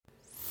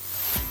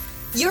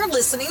You're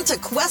listening to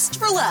Quest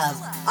for Love,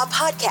 a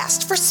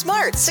podcast for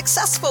smart,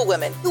 successful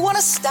women who want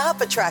to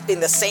stop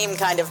attracting the same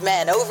kind of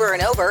men over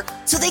and over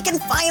so they can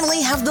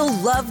finally have the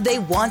love they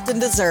want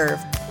and deserve.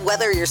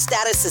 Whether your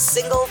status is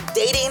single,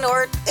 dating,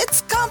 or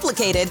it's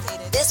complicated,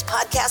 this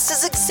podcast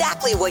is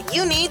exactly what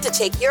you need to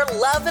take your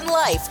love and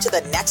life to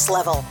the next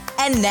level.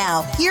 And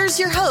now, here's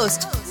your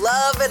host,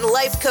 love and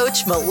life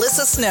coach,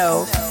 Melissa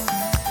Snow.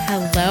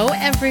 Hello,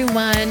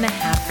 everyone.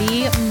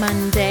 Happy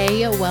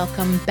Monday.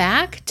 Welcome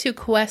back to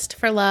Quest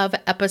for Love,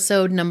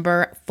 episode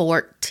number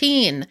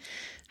 14.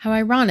 How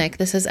ironic.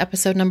 This is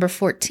episode number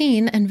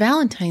 14, and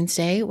Valentine's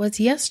Day was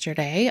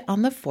yesterday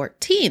on the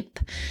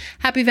 14th.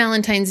 Happy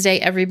Valentine's Day,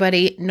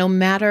 everybody. No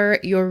matter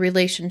your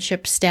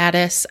relationship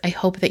status, I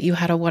hope that you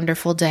had a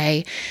wonderful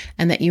day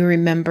and that you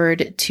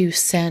remembered to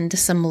send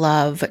some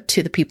love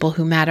to the people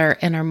who matter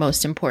and are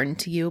most important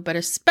to you, but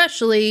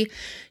especially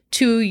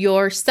to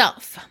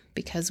yourself,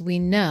 because we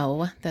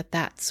know that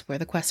that's where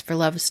the quest for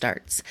love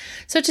starts.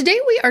 So today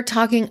we are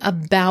talking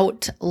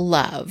about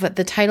love.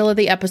 The title of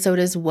the episode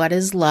is What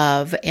is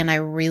Love? And I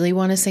really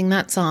want to sing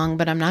that song,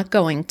 but I'm not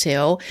going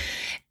to.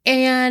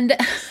 And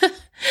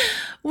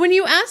when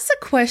you ask the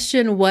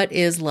question, what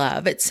is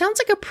love? It sounds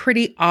like a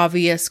pretty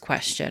obvious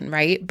question,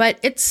 right? But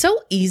it's so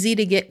easy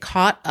to get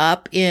caught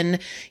up in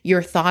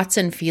your thoughts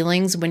and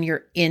feelings when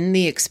you're in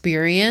the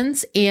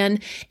experience.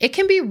 And it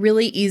can be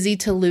really easy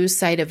to lose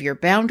sight of your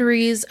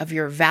boundaries, of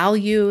your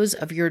values,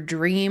 of your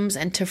dreams,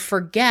 and to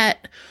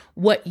forget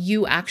what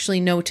you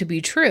actually know to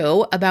be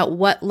true about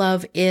what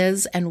love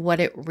is and what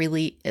it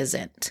really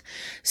isn't.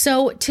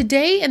 So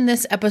today in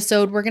this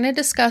episode, we're going to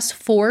discuss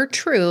 4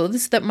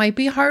 truths that might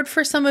be hard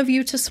for some of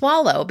you to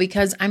swallow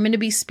because I'm going to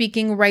be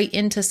speaking right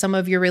into some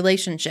of your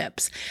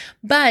relationships.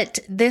 But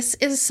this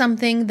is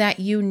something that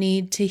you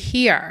need to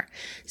hear.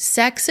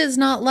 Sex is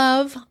not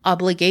love,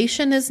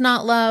 obligation is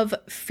not love,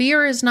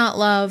 fear is not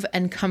love,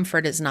 and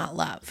comfort is not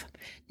love.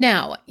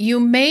 Now,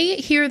 you may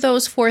hear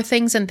those 4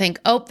 things and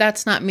think, oh,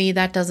 that's not me,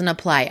 that doesn't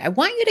apply. I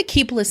want you to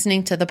keep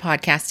listening to the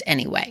podcast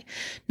anyway.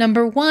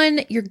 Number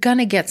 1, you're going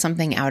to get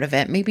something out of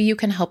it. Maybe you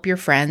can help your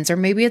friends, or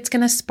maybe it's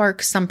going to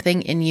spark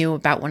something in you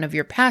about one of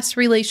your past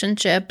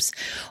relationships,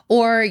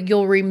 or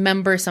you'll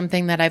remember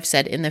something that I've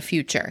said in the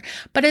future.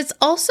 But it's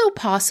also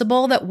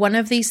possible that one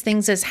of these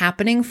things is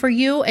happening for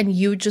you and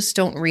you just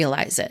don't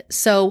realize it.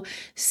 So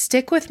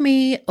stick with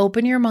me,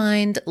 open your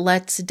mind,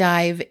 let's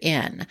dive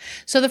in.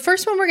 So the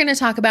first one we're going to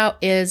talk about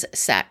is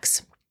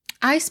sex.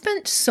 I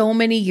spent so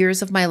many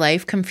years of my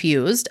life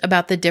confused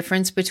about the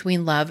difference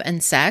between love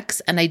and sex,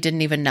 and I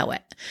didn't even know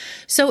it.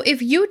 So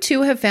if you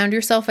too have found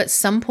yourself at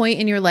some point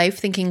in your life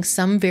thinking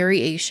some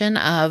variation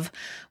of,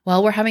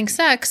 well, we're having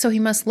sex, so he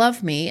must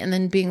love me, and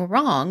then being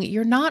wrong,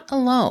 you're not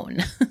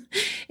alone.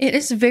 It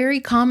is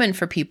very common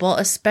for people,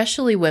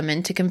 especially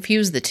women, to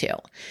confuse the two.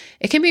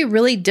 It can be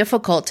really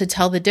difficult to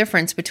tell the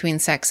difference between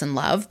sex and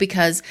love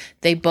because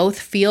they both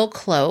feel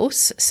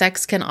close.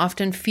 Sex can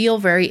often feel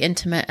very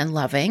intimate and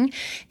loving.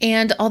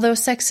 And although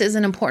sex is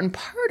an important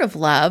part of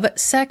love,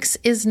 sex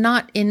is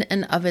not in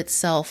and of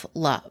itself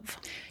love.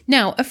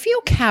 Now, a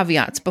few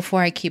caveats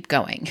before I keep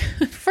going.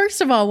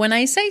 First of all, when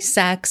I say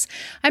sex,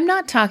 I'm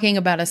not talking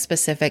about a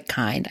specific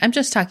kind. I'm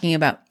just talking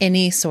about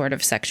any sort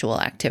of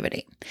sexual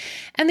activity.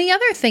 And the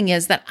other thing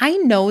is that I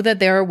know that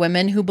there are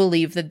women who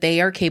believe that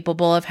they are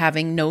capable of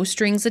having no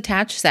strings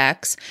attached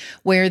sex,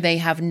 where they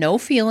have no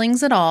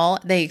feelings at all,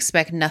 they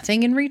expect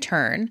nothing in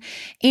return.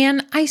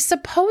 And I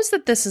suppose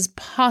that this is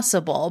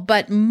possible,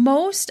 but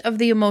most of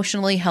the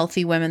emotionally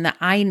healthy women that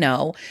I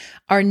know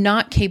are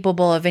not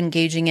capable of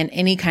engaging in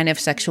any kind of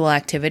sexual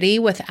activity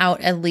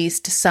without at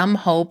least some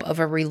hope of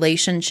a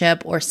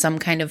relationship or some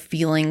kind of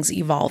feelings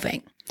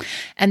evolving.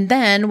 And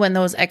then when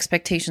those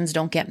expectations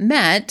don't get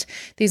met,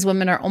 these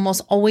women are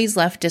almost always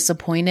left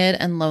disappointed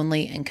and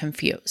lonely and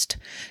confused.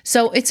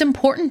 So it's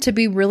important to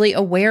be really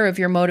aware of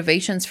your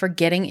motivations for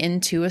getting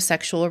into a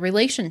sexual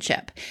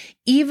relationship,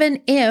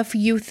 even if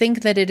you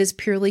think that it is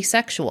purely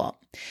sexual.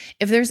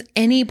 If there's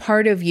any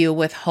part of you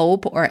with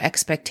hope or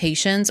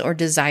expectations or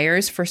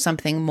desires for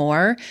something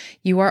more,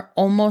 you are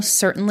almost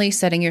certainly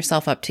setting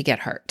yourself up to get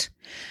hurt.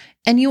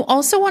 And you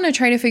also want to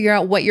try to figure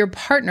out what your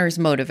partner's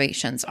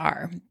motivations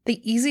are.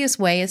 The easiest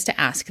way is to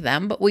ask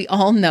them, but we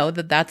all know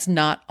that that's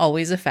not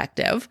always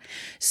effective.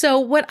 So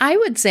what I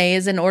would say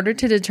is, in order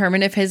to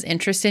determine if his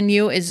interest in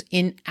you is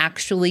in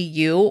actually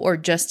you or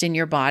just in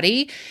your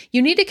body,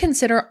 you need to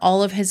consider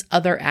all of his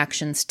other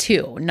actions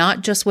too,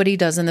 not just what he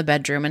does in the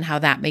bedroom and how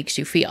that makes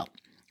you feel.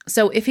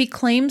 So if he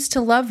claims to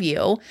love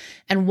you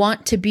and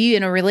want to be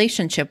in a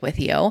relationship with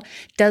you,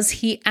 does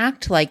he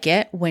act like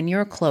it when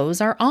your clothes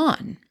are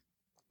on?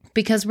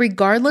 Because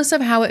regardless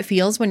of how it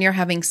feels when you're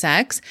having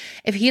sex,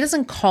 if he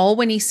doesn't call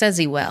when he says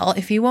he will,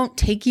 if he won't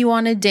take you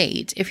on a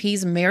date, if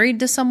he's married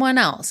to someone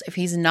else, if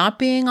he's not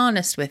being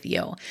honest with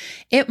you,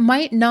 it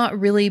might not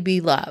really be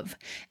love.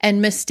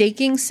 And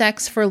mistaking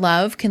sex for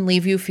love can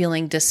leave you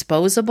feeling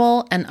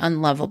disposable and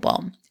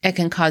unlovable. It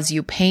can cause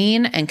you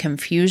pain and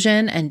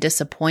confusion and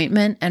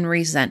disappointment and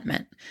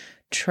resentment.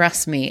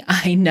 Trust me,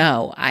 I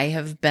know. I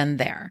have been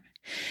there.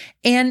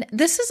 And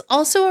this is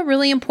also a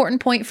really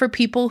important point for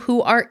people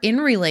who are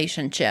in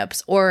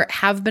relationships or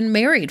have been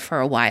married for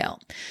a while.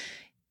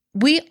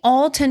 We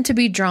all tend to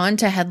be drawn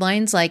to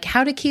headlines like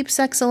how to keep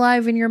sex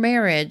alive in your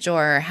marriage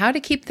or how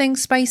to keep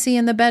things spicy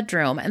in the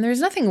bedroom. And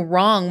there's nothing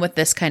wrong with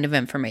this kind of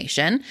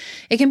information.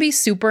 It can be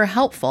super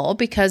helpful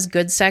because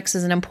good sex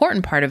is an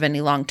important part of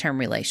any long-term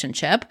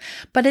relationship,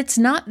 but it's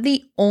not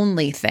the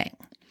only thing.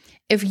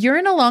 If you're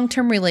in a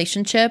long-term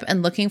relationship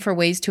and looking for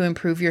ways to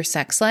improve your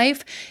sex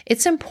life,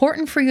 it's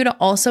important for you to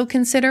also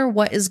consider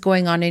what is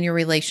going on in your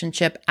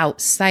relationship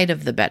outside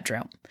of the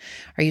bedroom.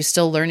 Are you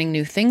still learning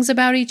new things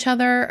about each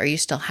other? Are you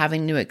still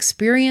having new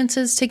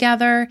experiences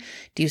together?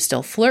 Do you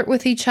still flirt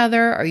with each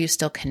other? Are you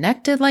still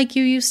connected like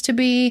you used to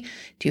be?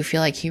 Do you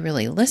feel like he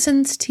really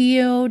listens to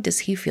you? Does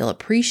he feel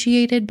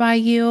appreciated by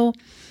you?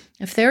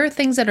 If there are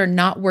things that are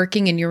not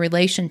working in your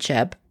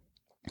relationship,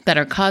 that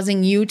are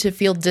causing you to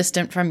feel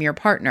distant from your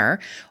partner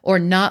or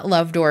not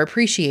loved or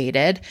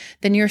appreciated,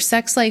 then your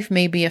sex life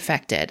may be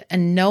affected.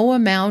 And no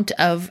amount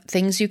of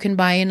things you can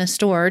buy in a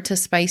store to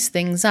spice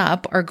things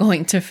up are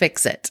going to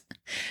fix it.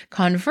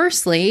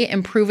 Conversely,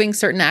 improving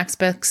certain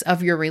aspects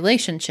of your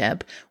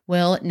relationship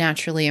will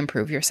naturally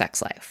improve your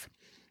sex life.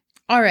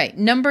 All right,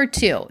 number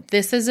 2,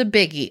 this is a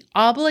biggie.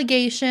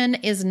 Obligation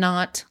is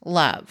not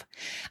love.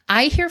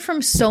 I hear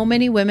from so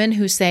many women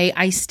who say,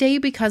 I stay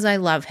because I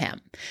love him.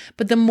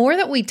 But the more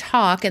that we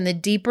talk and the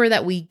deeper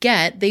that we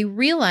get, they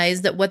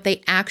realize that what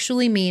they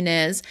actually mean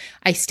is,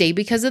 I stay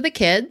because of the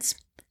kids.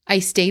 I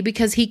stay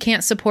because he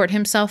can't support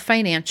himself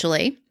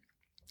financially.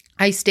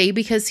 I stay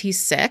because he's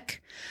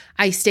sick.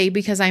 I stay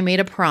because I made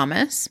a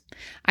promise.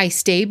 I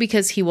stay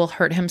because he will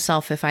hurt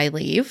himself if I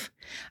leave.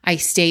 I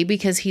stay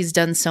because he's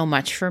done so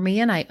much for me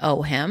and I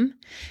owe him.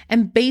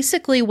 And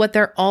basically what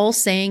they're all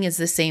saying is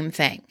the same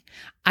thing.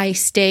 I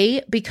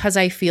stay because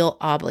I feel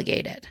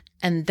obligated.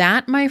 And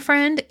that, my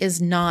friend, is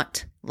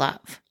not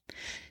love.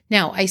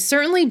 Now, I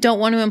certainly don't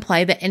want to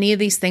imply that any of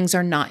these things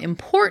are not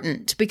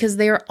important because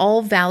they are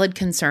all valid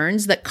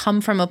concerns that come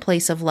from a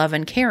place of love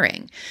and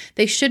caring.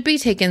 They should be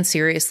taken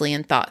seriously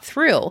and thought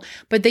through,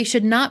 but they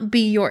should not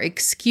be your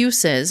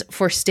excuses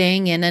for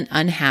staying in an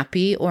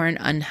unhappy or an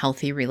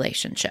unhealthy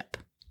relationship.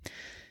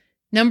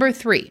 Number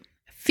 3,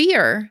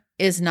 fear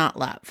is not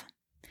love.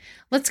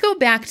 Let's go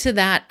back to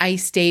that I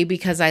stay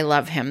because I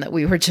love him that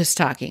we were just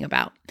talking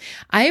about.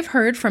 I've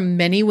heard from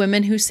many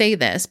women who say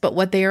this, but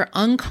what they are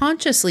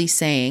unconsciously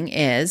saying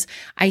is,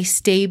 I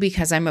stay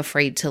because I'm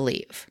afraid to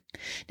leave.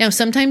 Now,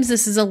 sometimes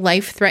this is a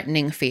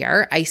life-threatening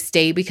fear. I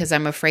stay because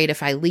I'm afraid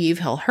if I leave,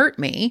 he'll hurt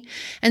me.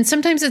 And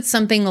sometimes it's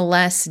something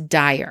less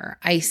dire.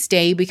 I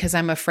stay because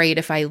I'm afraid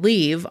if I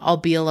leave, I'll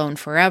be alone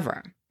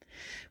forever.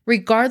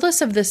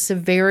 Regardless of the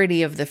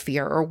severity of the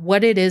fear or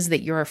what it is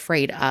that you're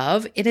afraid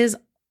of, it is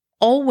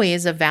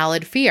always a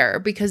valid fear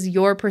because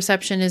your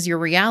perception is your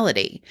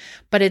reality,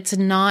 but it's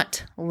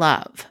not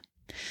love.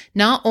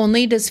 Not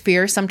only does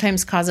fear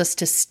sometimes cause us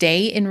to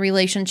stay in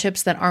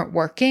relationships that aren't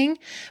working,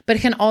 but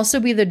it can also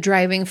be the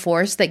driving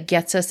force that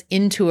gets us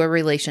into a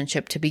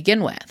relationship to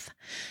begin with.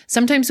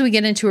 Sometimes we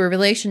get into a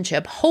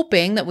relationship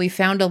hoping that we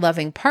found a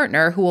loving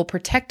partner who will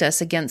protect us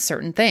against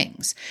certain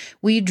things.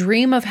 We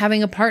dream of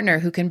having a partner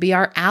who can be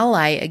our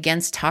ally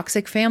against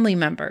toxic family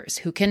members,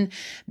 who can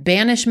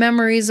banish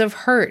memories of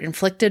hurt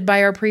inflicted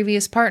by our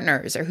previous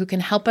partners, or who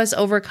can help us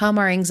overcome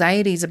our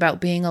anxieties about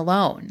being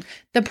alone.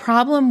 The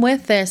problem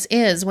with this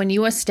is when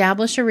you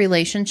establish a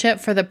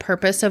relationship for the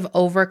purpose of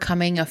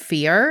overcoming a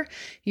fear,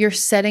 you're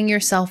setting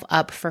yourself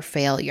up for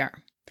failure.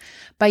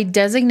 By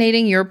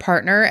designating your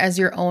partner as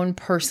your own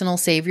personal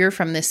savior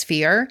from this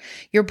fear,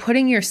 you're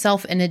putting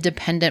yourself in a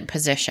dependent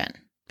position.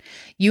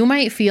 You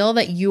might feel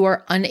that you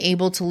are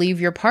unable to leave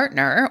your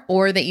partner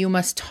or that you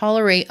must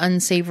tolerate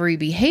unsavory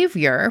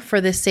behavior for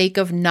the sake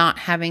of not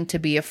having to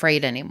be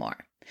afraid anymore.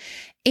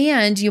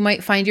 And you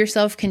might find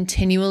yourself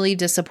continually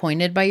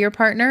disappointed by your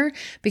partner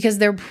because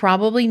they're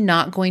probably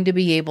not going to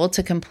be able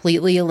to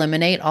completely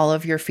eliminate all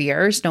of your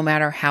fears, no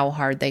matter how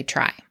hard they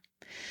try.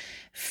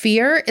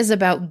 Fear is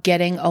about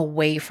getting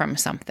away from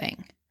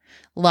something.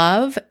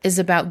 Love is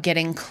about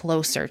getting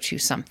closer to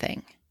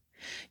something.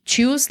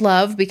 Choose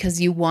love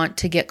because you want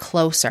to get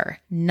closer,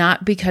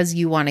 not because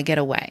you want to get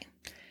away.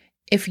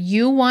 If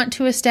you want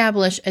to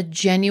establish a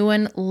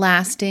genuine,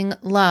 lasting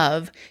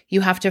love,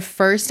 you have to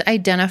first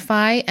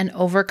identify and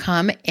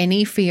overcome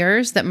any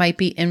fears that might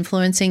be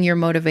influencing your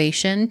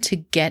motivation to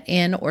get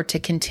in or to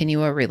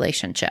continue a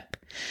relationship.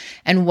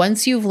 And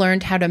once you've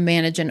learned how to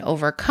manage and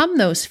overcome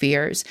those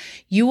fears,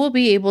 you will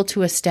be able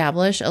to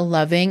establish a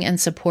loving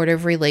and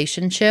supportive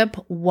relationship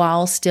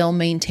while still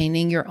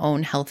maintaining your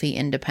own healthy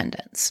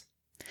independence.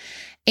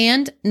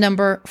 And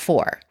number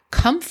 4,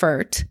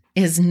 comfort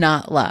is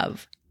not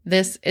love.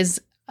 This is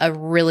a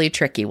really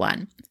tricky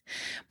one.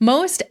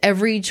 Most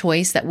every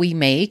choice that we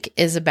make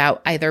is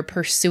about either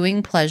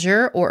pursuing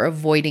pleasure or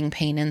avoiding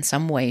pain in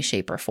some way,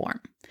 shape, or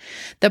form.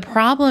 The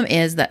problem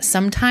is that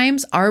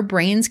sometimes our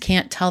brains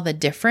can't tell the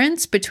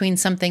difference between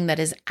something that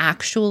is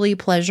actually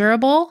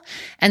pleasurable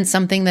and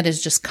something that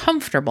is just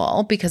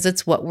comfortable because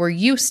it's what we're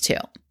used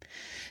to.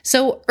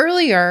 So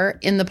earlier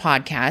in the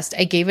podcast,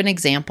 I gave an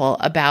example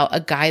about a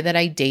guy that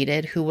I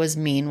dated who was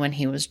mean when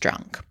he was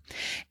drunk.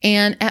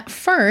 And at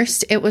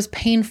first, it was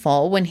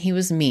painful when he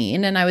was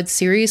mean, and I would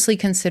seriously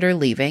consider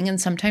leaving.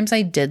 And sometimes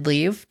I did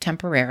leave,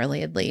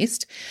 temporarily at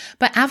least.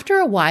 But after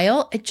a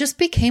while, it just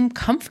became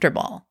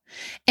comfortable.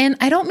 And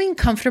I don't mean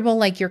comfortable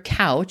like your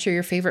couch or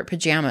your favorite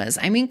pajamas.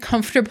 I mean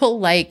comfortable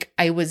like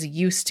I was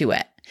used to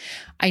it.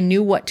 I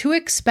knew what to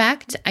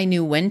expect. I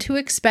knew when to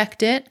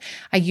expect it.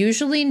 I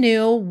usually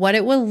knew what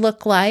it would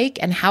look like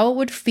and how it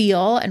would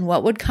feel and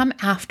what would come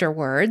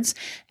afterwards.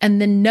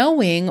 And the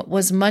knowing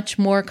was much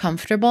more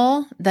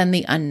comfortable than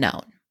the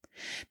unknown.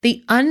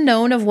 The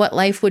unknown of what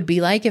life would be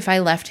like if I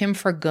left him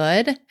for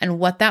good and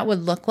what that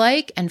would look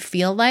like and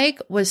feel like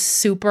was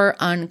super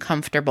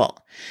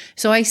uncomfortable.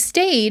 So I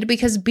stayed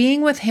because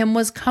being with him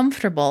was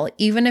comfortable,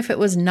 even if it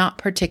was not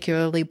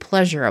particularly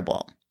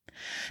pleasurable.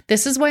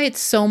 This is why it's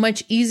so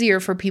much easier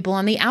for people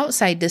on the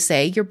outside to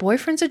say, your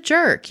boyfriend's a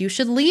jerk, you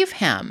should leave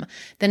him,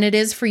 than it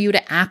is for you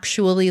to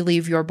actually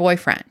leave your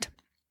boyfriend.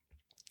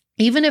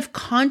 Even if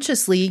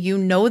consciously you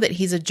know that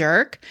he's a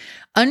jerk,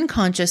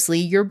 unconsciously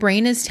your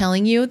brain is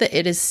telling you that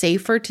it is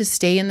safer to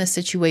stay in the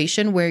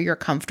situation where you're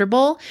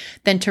comfortable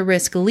than to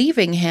risk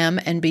leaving him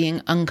and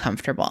being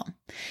uncomfortable.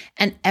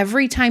 And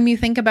every time you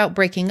think about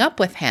breaking up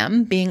with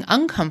him, being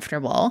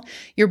uncomfortable,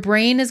 your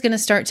brain is going to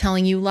start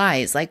telling you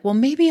lies like, well,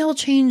 maybe he'll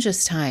change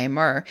this time,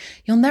 or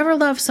you'll never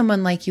love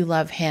someone like you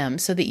love him,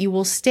 so that you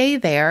will stay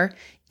there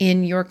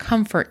in your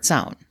comfort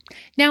zone.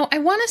 Now, I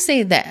want to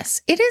say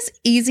this. It is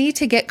easy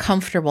to get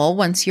comfortable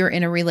once you're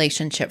in a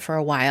relationship for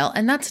a while,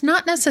 and that's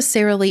not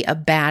necessarily a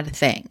bad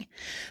thing.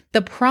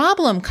 The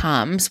problem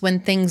comes when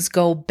things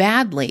go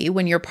badly,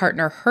 when your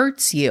partner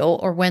hurts you,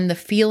 or when the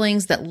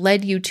feelings that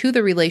led you to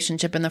the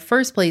relationship in the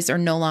first place are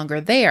no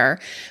longer there,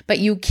 but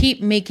you keep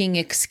making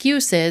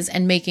excuses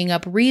and making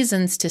up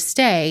reasons to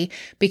stay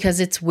because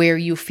it's where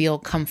you feel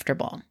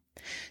comfortable.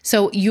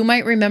 So you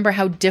might remember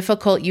how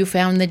difficult you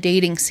found the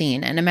dating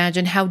scene and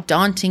imagine how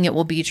daunting it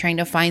will be trying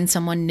to find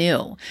someone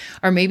new.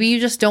 Or maybe you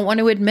just don't want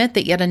to admit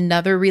that yet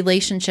another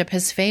relationship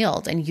has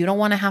failed and you don't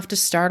want to have to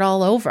start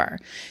all over.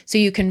 So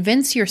you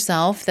convince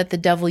yourself that the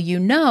devil you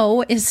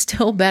know is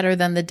still better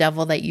than the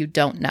devil that you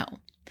don't know.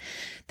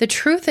 The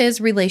truth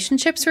is,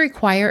 relationships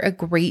require a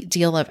great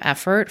deal of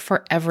effort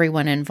for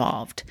everyone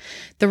involved.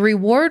 The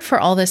reward for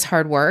all this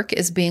hard work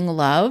is being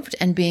loved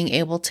and being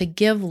able to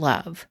give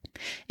love.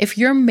 If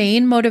your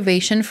main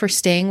motivation for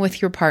staying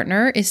with your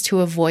partner is to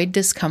avoid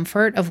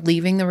discomfort of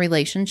leaving the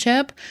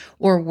relationship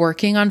or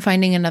working on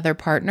finding another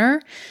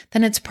partner,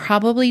 then it's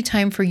probably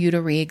time for you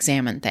to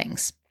re-examine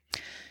things.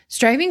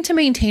 Striving to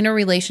maintain a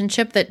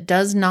relationship that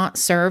does not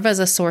serve as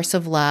a source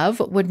of love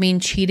would mean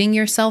cheating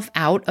yourself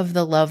out of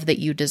the love that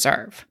you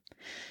deserve.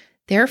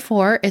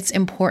 Therefore, it's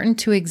important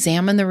to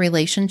examine the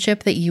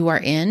relationship that you are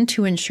in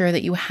to ensure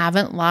that you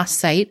haven't lost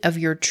sight of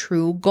your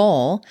true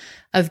goal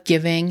of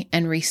giving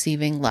and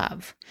receiving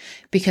love,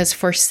 because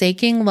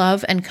forsaking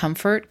love and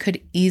comfort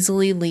could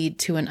easily lead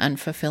to an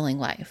unfulfilling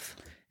life.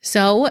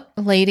 So,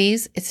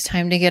 ladies, it's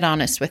time to get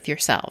honest with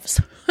yourselves.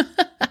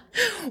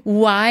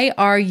 Why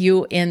are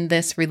you in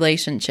this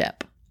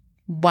relationship?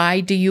 Why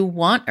do you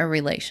want a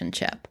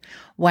relationship?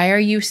 Why are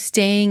you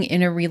staying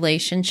in a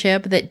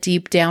relationship that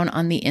deep down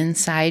on the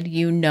inside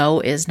you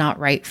know is not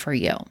right for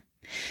you?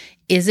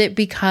 Is it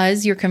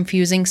because you're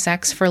confusing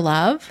sex for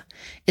love?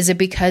 Is it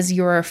because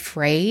you're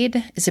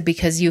afraid? Is it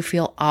because you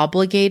feel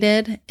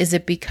obligated? Is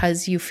it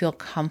because you feel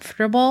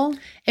comfortable?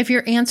 If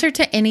your answer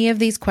to any of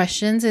these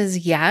questions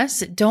is yes,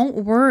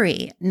 don't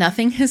worry.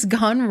 Nothing has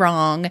gone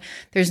wrong.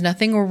 There's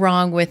nothing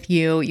wrong with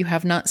you. You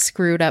have not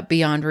screwed up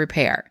beyond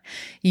repair.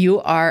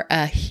 You are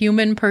a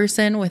human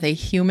person with a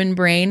human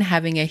brain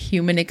having a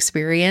human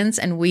experience,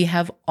 and we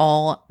have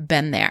all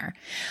been there.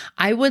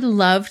 I would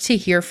love to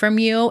hear from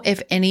you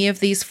if any of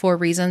these 4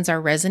 reasons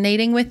are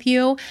resonating with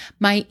you.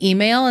 My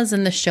email is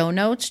in the show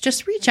notes.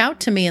 Just reach out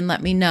to me and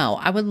let me know.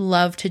 I would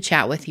love to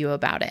chat with you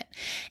about it.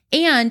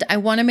 And I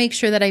want to make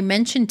sure that I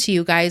mention to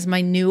you guys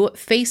my new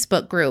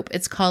Facebook group.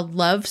 It's called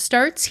Love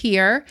Starts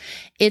Here.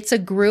 It's a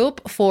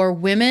group for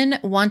women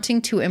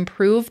wanting to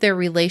improve their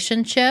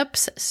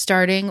relationships,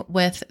 starting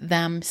with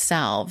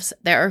themselves.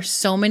 There are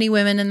so many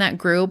women in that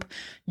group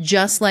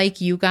just like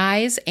you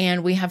guys,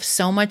 and we have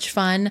so much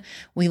fun.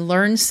 We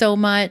learn so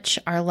much.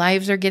 Our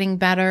lives are getting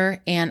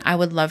better, and I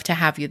would love to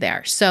have you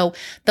there. So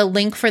the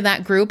link for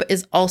that group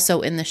is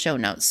also in the show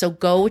notes. So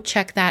go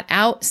check that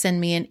out. Send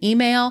me an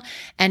email.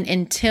 And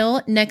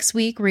until next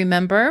week,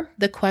 remember,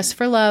 the quest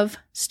for love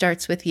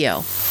starts with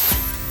you.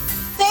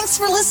 Thanks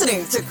for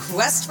listening to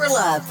Quest for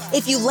Love.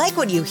 If you like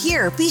what you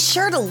hear, be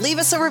sure to leave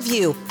us a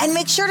review and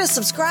make sure to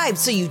subscribe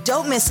so you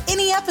don't miss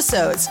any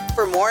episodes.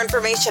 For more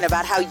information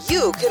about how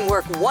you can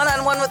work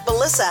one-on-one with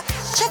Melissa,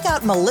 check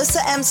out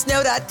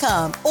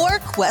melissamsnow.com or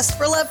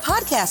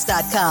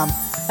questforlovepodcast.com.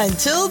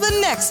 Until the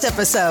next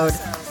episode.